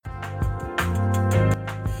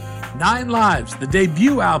Nine Lives, the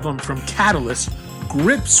debut album from Catalyst,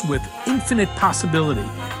 grips with infinite possibility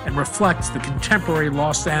and reflects the contemporary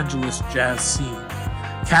Los Angeles jazz scene.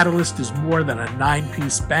 Catalyst is more than a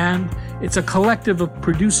 9-piece band. It's a collective of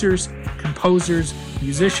producers, composers,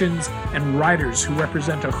 musicians, and writers who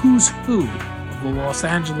represent a who's who of the Los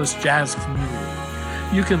Angeles jazz community.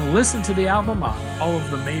 You can listen to the album on all of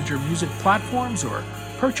the major music platforms or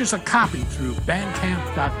purchase a copy through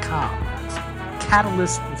bandcamp.com. That's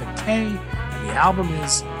Catalyst with a K, and the album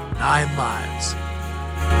is Nine Lives.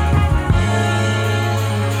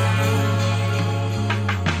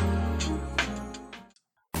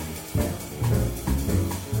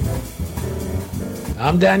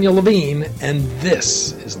 I'm Daniel Levine, and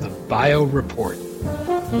this is the Bio Report.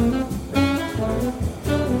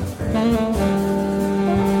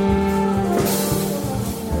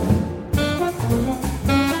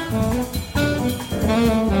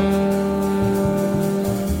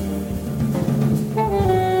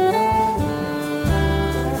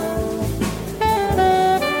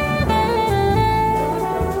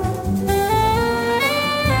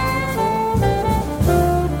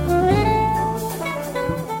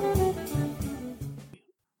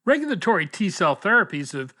 Regulatory T-cell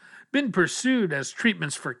therapies have been pursued as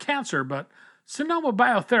treatments for cancer, but Sonoma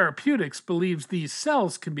Biotherapeutics believes these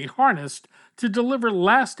cells can be harnessed to deliver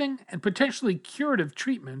lasting and potentially curative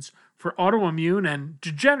treatments for autoimmune and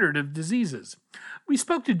degenerative diseases. We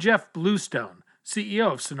spoke to Jeff Bluestone,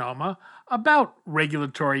 CEO of Sonoma, about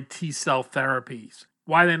regulatory T-cell therapies,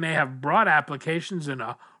 why they may have broad applications in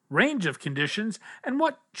a range of conditions, and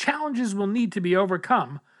what challenges will need to be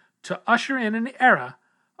overcome to usher in an era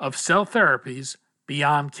of cell therapies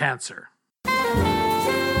beyond cancer.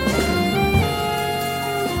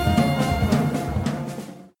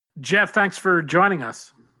 Jeff, thanks for joining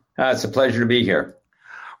us. It's a pleasure to be here.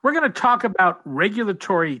 We're going to talk about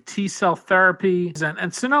regulatory T-cell therapies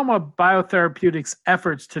and Sonoma Biotherapeutics'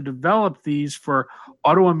 efforts to develop these for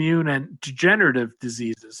autoimmune and degenerative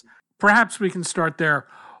diseases. Perhaps we can start there.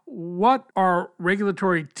 What are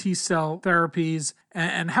regulatory T-cell therapies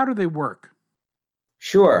and how do they work?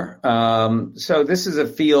 Sure. So this is a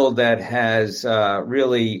field that has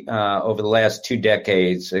really, over the last 2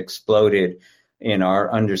 decades, exploded in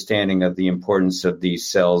our understanding of the importance of these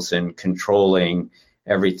cells in controlling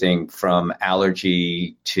everything from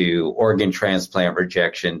allergy to organ transplant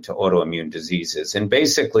rejection to autoimmune diseases. And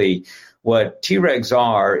basically, what Tregs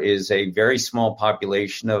are is a very small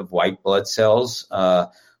population of white blood cells,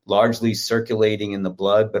 largely circulating in the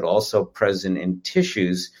blood, but also present in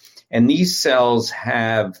tissues. And these cells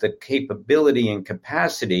have the capability and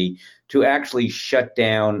capacity to actually shut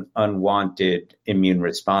down unwanted immune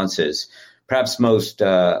responses. Perhaps most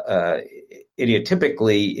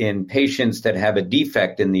idiotypically in patients that have a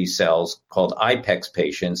defect in these cells called IPEX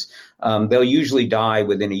patients, they'll usually die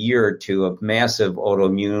within a year or two of massive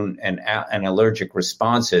autoimmune and allergic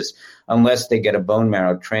responses unless they get a bone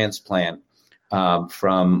marrow transplant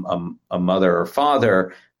from a mother or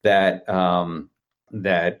father that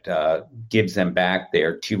gives them back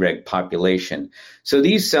their Treg population. So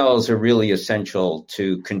these cells are really essential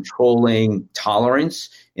to controlling tolerance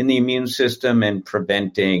in the immune system and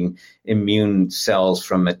preventing immune cells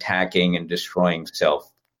from attacking and destroying cell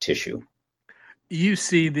tissue. You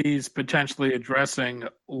see these potentially addressing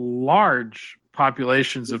large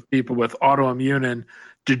populations of people with autoimmune and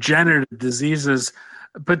degenerative diseases.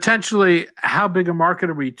 Potentially, how big a market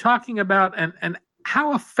are we talking about, and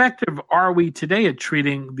how effective are we today at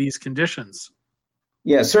treating these conditions?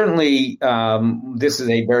 Yeah, certainly this is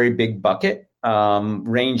a very big bucket,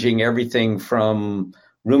 ranging everything from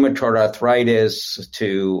rheumatoid arthritis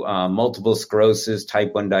to multiple sclerosis,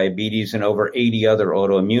 type 1 diabetes, and over 80 other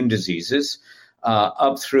autoimmune diseases,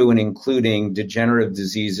 up through and including degenerative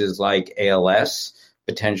diseases like ALS,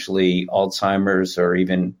 potentially Alzheimer's or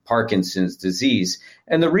even Parkinson's disease.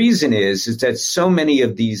 And the reason is that so many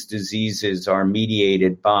of these diseases are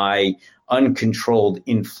mediated by uncontrolled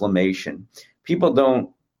inflammation. People don't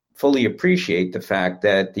fully appreciate the fact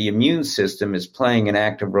that the immune system is playing an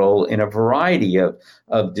active role in a variety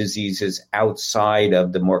of diseases outside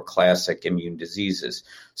of the more classic immune diseases.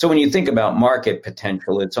 So when you think about market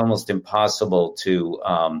potential, it's almost impossible to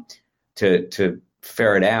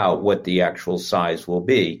ferret out what the actual size will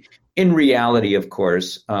be. In reality, of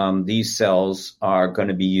course, these cells are going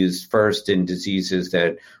to be used first in diseases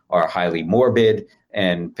that are highly morbid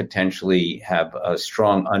and potentially have a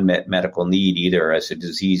strong unmet medical need, either as a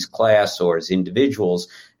disease class or as individuals.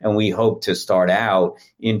 And we hope to start out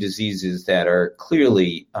in diseases that are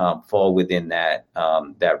clearly fall within that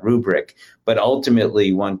rubric. But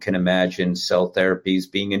ultimately, one can imagine cell therapies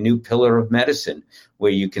being a new pillar of medicine,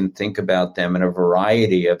 where you can think about them in a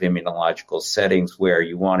variety of immunological settings where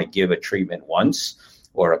you want to give a treatment once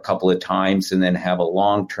or a couple of times and then have a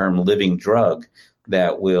long-term living drug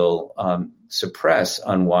that will suppress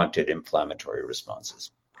unwanted inflammatory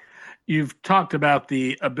responses. You've talked about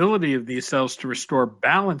the ability of these cells to restore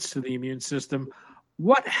balance to the immune system.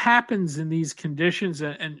 What happens in these conditions,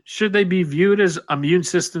 and should they be viewed as immune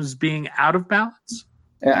systems being out of balance?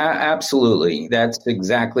 Absolutely. That's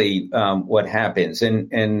exactly what happens.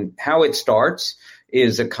 And how it starts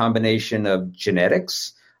is a combination of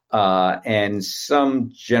genetics and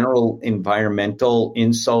some general environmental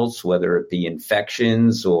insults, whether it be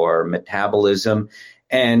infections or metabolism,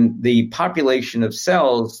 and the population of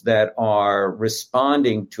cells that are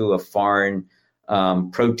responding to a foreign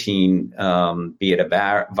protein, be it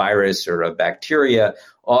a virus or a bacteria,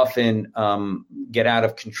 often get out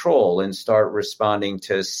of control and start responding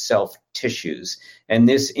to self tissues. And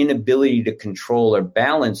this inability to control or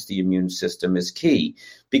balance the immune system is key,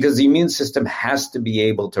 because the immune system has to be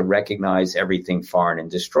able to recognize everything foreign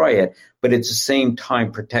and destroy it, but at the same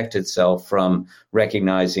time protect itself from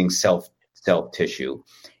recognizing self tissue.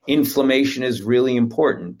 Inflammation is really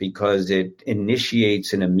important because it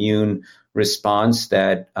initiates an immune response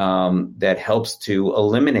that helps to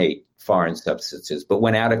eliminate foreign substances. But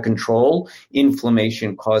when out of control,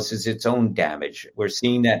 inflammation causes its own damage. We're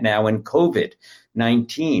seeing that now in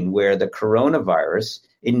COVID-19, where the coronavirus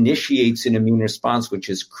initiates an immune response which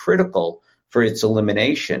is critical for its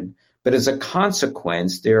elimination. But as a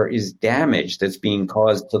consequence, there is damage that's being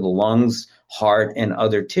caused to the lungs, heart, and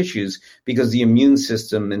other tissues because the immune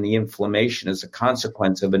system and the inflammation as a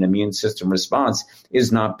consequence of an immune system response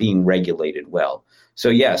is not being regulated well. So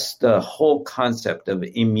yes, the whole concept of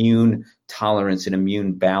immune tolerance and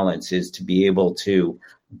immune balance is to be able to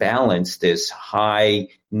balance this high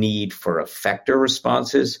need for effector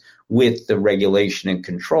responses with the regulation and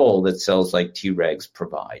control that cells like Tregs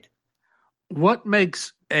provide. What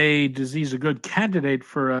makes a disease a good candidate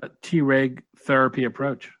for a Treg therapy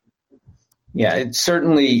approach? Yeah, it's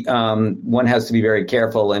certainly one has to be very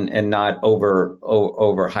careful and not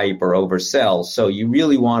overhype or oversell. So you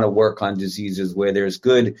really want to work on diseases where there's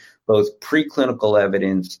good both preclinical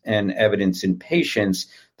evidence and evidence in patients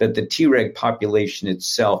that the Treg population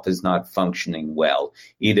itself is not functioning well.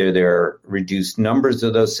 Either there are reduced numbers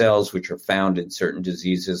of those cells, which are found in certain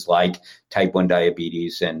diseases like type 1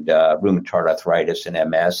 diabetes and rheumatoid arthritis and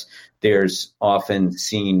MS. There's often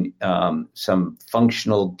seen some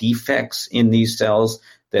functional defects in these cells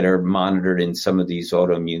that are monitored in some of these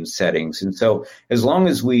autoimmune settings. And so as long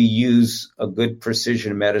as we use a good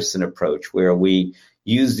precision medicine approach where we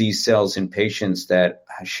use these cells in patients that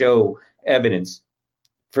show evidence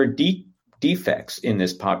for defects in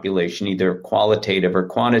this population, either qualitative or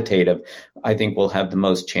quantitative, I think we'll have the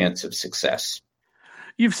most chance of success.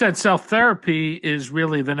 You've said cell therapy is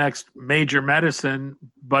really the next major medicine,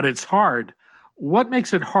 but it's hard. What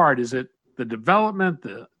makes it hard? Is it the development,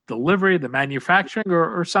 the delivery, the manufacturing,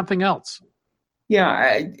 or something else?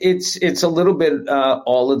 Yeah, it's a little bit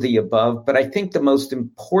all of the above, but I think the most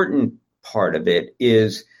important part of it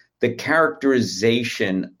is the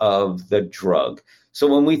characterization of the drug. So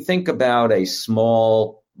when we think about a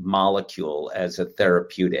small molecule as a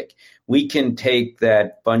therapeutic, we can take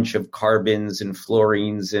that bunch of carbons and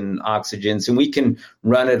fluorines and oxygens, and we can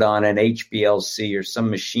run it on an HPLC or some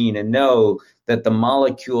machine and know that the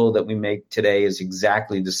molecule that we make today is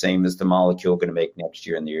exactly the same as the molecule we're going to make next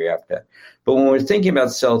year and the year after. But when we're thinking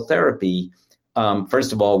about cell therapy,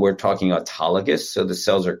 first of all, we're talking autologous, so the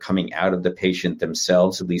cells are coming out of the patient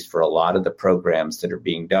themselves, at least for a lot of the programs that are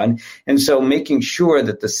being done. And so making sure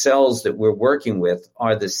that the cells that we're working with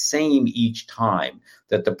are the same each time,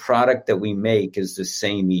 that the product that we make is the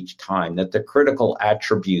same each time, that the critical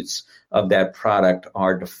attributes of that product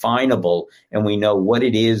are definable, and we know what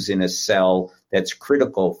it is in a cell that's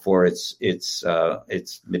critical for its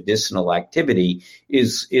medicinal activity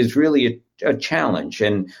is really a challenge.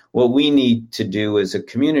 And what we need to do as a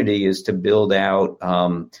community is to build out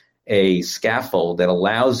a scaffold that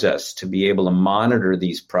allows us to be able to monitor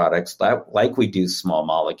these products like we do small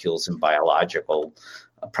molecules and biological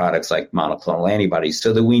products like monoclonal antibodies,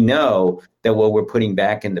 so that we know that what we're putting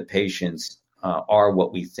back into patients are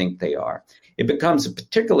what we think they are. It becomes a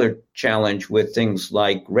particular challenge with things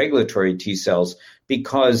like regulatory T cells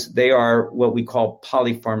because they are what we call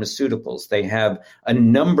polypharmaceuticals. They have a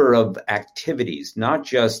number of activities, not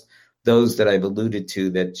just those that I've alluded to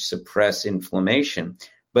that suppress inflammation,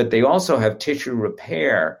 but they also have tissue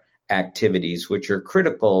repair activities, which are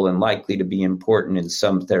critical and likely to be important in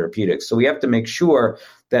some therapeutics. So we have to make sure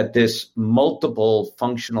that this multiple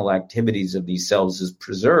functional activities of these cells is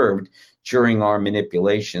preserved during our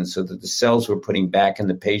manipulation, so that the cells we're putting back in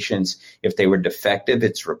the patients, if they were defective,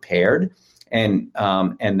 it's repaired, and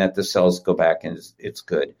that the cells go back and it's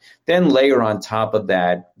good. Then layer on top of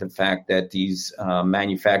that the fact that these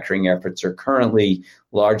manufacturing efforts are currently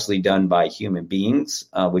largely done by human beings,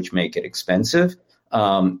 which make it expensive,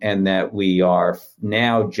 and that we are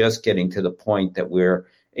now just getting to the point that we're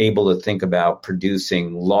able to think about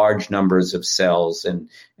producing large numbers of cells and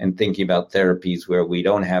thinking about therapies where we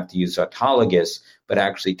don't have to use autologous, but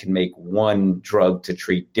actually can make one drug to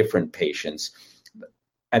treat different patients.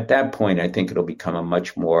 At that point, I think it'll become a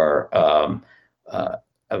much more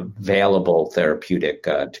available therapeutic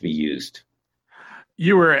to be used.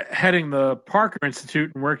 You were heading the Parker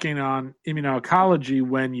Institute and working on immuno-oncology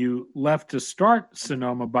when you left to start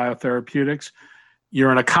Sonoma Biotherapeutics. You're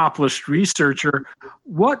an accomplished researcher.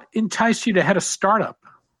 What enticed you to head a startup?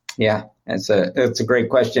 Yeah, that's a great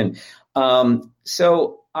question.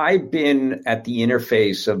 So I've been at the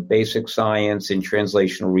interface of basic science and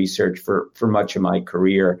translational research for much of my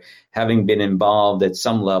career, having been involved at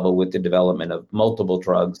some level with the development of multiple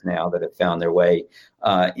drugs now that have found their way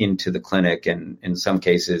into the clinic and in some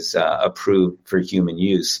cases approved for human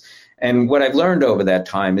use. And what I've learned over that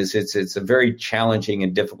time is it's a very challenging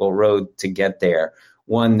and difficult road to get there,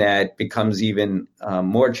 one that becomes even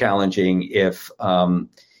more challenging if others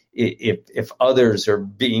are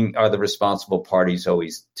the responsible parties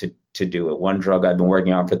always to do it. One drug I've been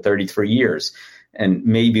working on for 33 years, and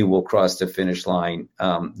maybe we'll cross the finish line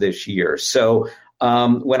this year. So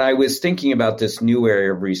when I was thinking about this new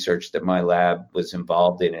area of research that my lab was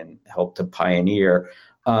involved in and helped to pioneer,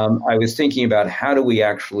 I was thinking about how do we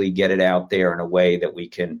actually get it out there in a way that we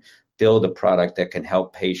can build a product that can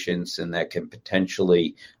help patients and that can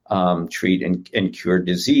potentially treat and cure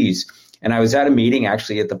disease. And I was at a meeting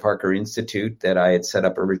actually at the Parker Institute that I had set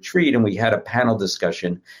up a retreat, and we had a panel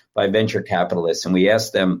discussion by venture capitalists, and we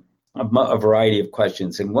asked them a variety of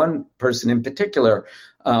questions. And one person in particular,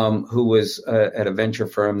 who was at a venture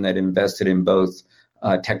firm that invested in both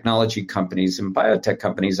technology companies and biotech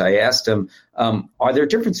companies, I asked him, are there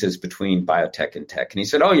differences between biotech and tech? And he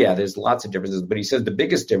said, oh, yeah, there's lots of differences. But he said the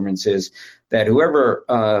biggest difference is that whoever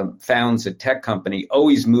founds a tech company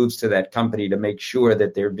always moves to that company to make sure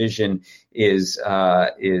that their vision is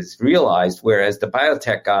realized, whereas the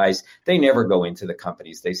biotech guys, they never go into the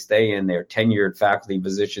companies. They stay in their tenured faculty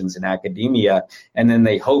positions in academia, and then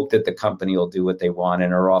they hope that the company will do what they want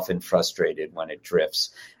and are often frustrated when it drifts.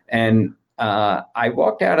 And I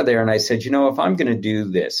walked out of there and I said, if I'm going to do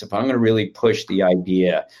this, if I'm going to really push the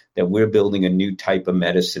idea that we're building a new type of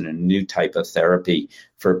medicine, a new type of therapy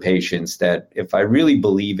for patients, that if I really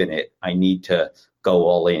believe in it, I need to go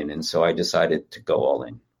all in. And so I decided to go all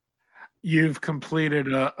in. You've completed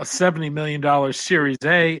a $70 million Series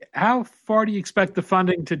A. How far do you expect the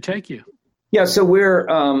funding to take you? Yeah, so we're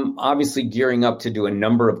obviously gearing up to do a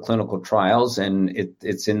number of clinical trials, and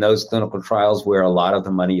it's in those clinical trials where a lot of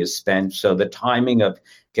the money is spent. So the timing of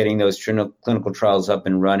getting those clinical trials up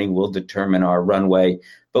and running will determine our runway.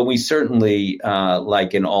 But we certainly,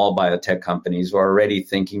 like in all biotech companies, are already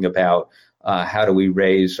thinking about how do we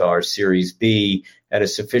raise our Series B at a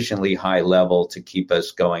sufficiently high level to keep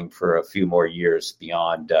us going for a few more years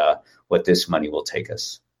beyond what this money will take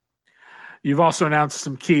us. You've also announced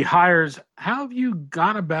some key hires. How have you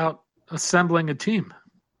gone about assembling a team?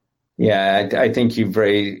 Yeah, I think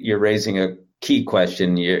you're raising a key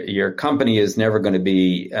question. Your company is never going to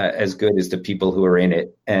be as good as the people who are in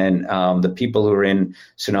it. And the people who are in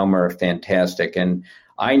Sonoma are fantastic. And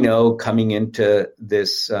I know coming into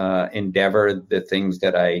this endeavor, the things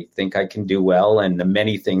that I think I can do well and the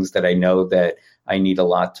many things that I know that I need a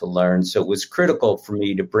lot to learn. So it was critical for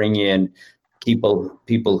me to bring in people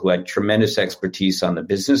who had tremendous expertise on the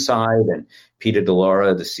business side, and Peter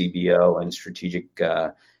DeLaura, the CBO and strategic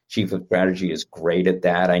chief of strategy, is great at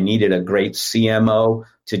that. I needed a great CMO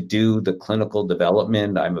to do the clinical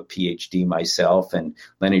development. I'm a PhD myself, and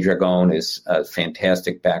Lenny Dragone is a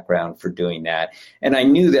fantastic background for doing that. And I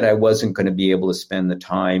knew that I wasn't going to be able to spend the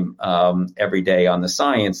time every day on the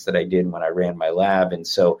science that I did when I ran my lab. And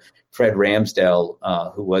so Fred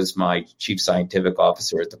Ramsdell, who was my chief scientific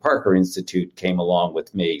officer at the Parker Institute, came along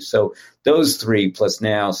with me. So those three, plus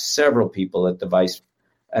now several people at the vice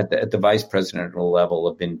presidential level,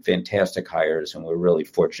 have been fantastic hires, and we're really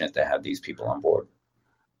fortunate to have these people on board.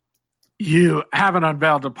 You haven't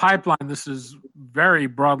unveiled a pipeline. This is very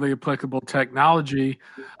broadly applicable technology.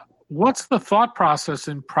 What's the thought process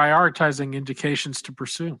in prioritizing indications to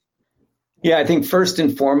pursue? Yeah, I think first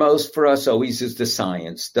and foremost for us always is the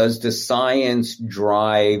science. Does the science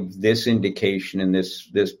drive this indication in this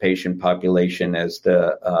patient population as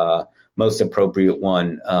the most appropriate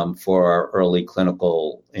one for our early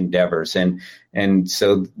clinical endeavors? And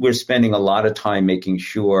so we're spending a lot of time making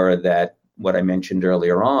sure that what I mentioned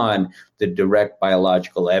earlier on, the direct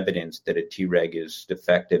biological evidence that a Treg is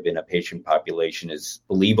defective in a patient population is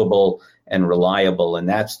believable and reliable, and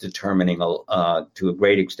that's determining to a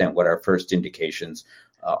great extent what our first indications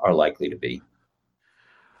are likely to be.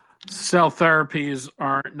 Cell therapies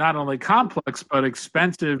are not only complex but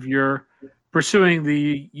expensive. You're pursuing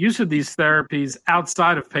the use of these therapies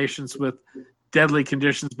outside of patients with deadly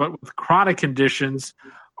conditions, but with chronic conditions.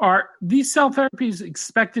 Are these cell therapies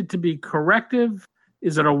expected to be corrective?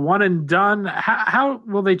 Is it a one and done? How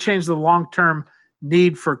will they change the long-term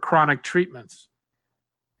need for chronic treatments?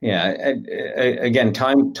 Yeah, again,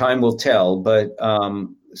 time will tell, but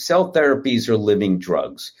cell therapies are living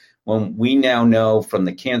drugs. When we now know from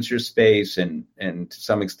the cancer space and to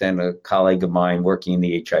some extent a colleague of mine working in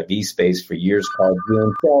the HIV space for years called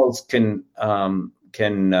cells can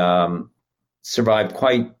survive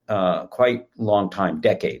quite long time,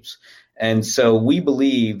 decades. And so we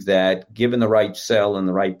believe that given the right cell and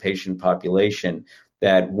the right patient population,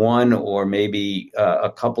 that one or maybe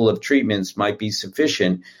a couple of treatments might be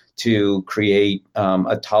sufficient to create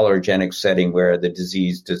a tolerogenic setting where the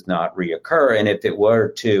disease does not reoccur. And if it were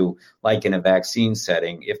to, like in a vaccine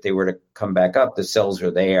setting, if they were to come back up, the cells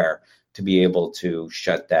are there to be able to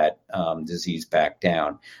shut that disease back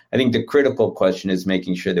down. I think the critical question is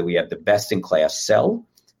making sure that we have the best-in-class cell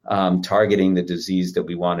targeting the disease that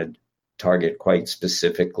we want to target quite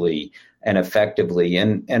specifically and effectively.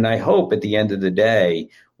 And I hope at the end of the day,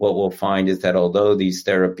 what we'll find is that although these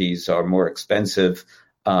therapies are more expensive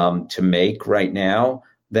to make right now,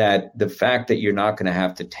 that the fact that you're not going to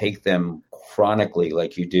have to take them chronically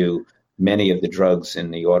like you do many of the drugs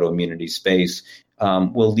in the autoimmunity space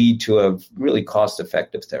will lead to a really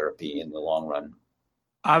cost-effective therapy in the long run.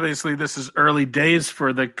 Obviously, this is early days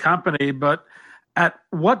for the company, but at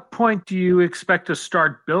what point do you expect to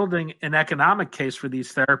start building an economic case for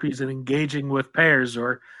these therapies and engaging with payers,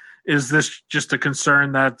 or is this just a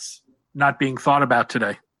concern that's not being thought about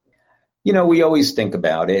today? You know, we always think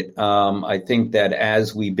about it. I think that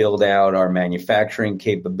as we build out our manufacturing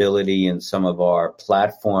capability and some of our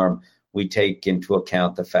platform, we take into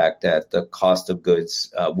account the fact that the cost of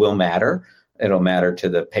goods will matter. It'll matter to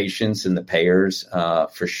the patients and the payers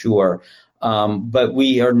for sure. But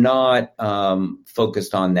we are not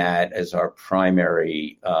focused on that as our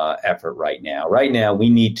primary effort right now. Right now, we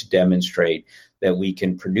need to demonstrate that we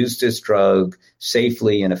can produce this drug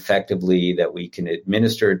safely and effectively, that we can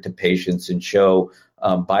administer it to patients and show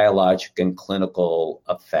biologic and clinical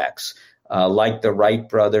effects. Like the Wright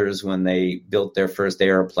brothers, when they built their first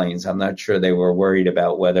airplanes, I'm not sure they were worried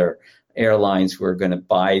about whether airlines were going to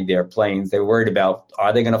buy their planes. They were worried about,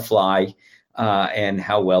 are they going to fly and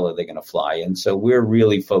how well are they going to fly? And so we're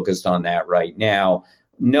really focused on that right now,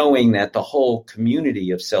 knowing that the whole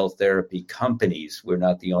community of cell therapy companies, we're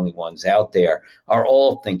not the only ones out there, are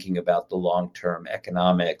all thinking about the long-term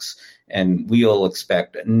economics. And we'll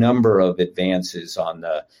expect a number of advances on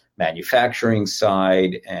the manufacturing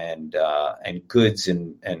side and goods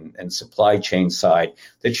and supply chain side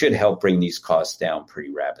that should help bring these costs down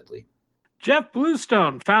pretty rapidly. Jeff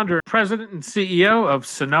Bluestone, founder, president, and CEO of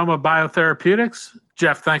Sonoma Biotherapeutics.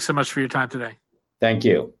 Jeff, thanks so much for your time today. Thank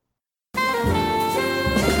you.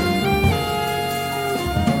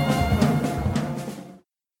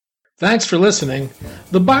 Thanks for listening.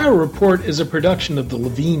 The Bio Report is a production of the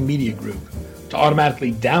Levine Media Group. To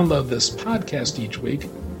automatically download this podcast each week,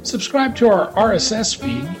 subscribe to our RSS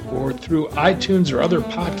feed or through iTunes or other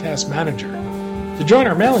podcast manager. To join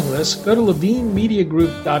our mailing list, go to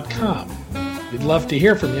levinemediagroup.com. We'd love to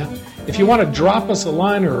hear from you. If you want to drop us a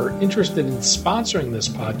line or are interested in sponsoring this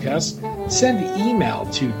podcast, send an email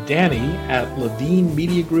to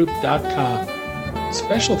danny@levinemediagroup.com.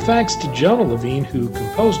 Special thanks to Jonah Levine, who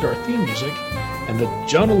composed our theme music, and the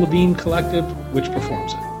Jonah Levine Collective, which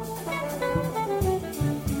performs it.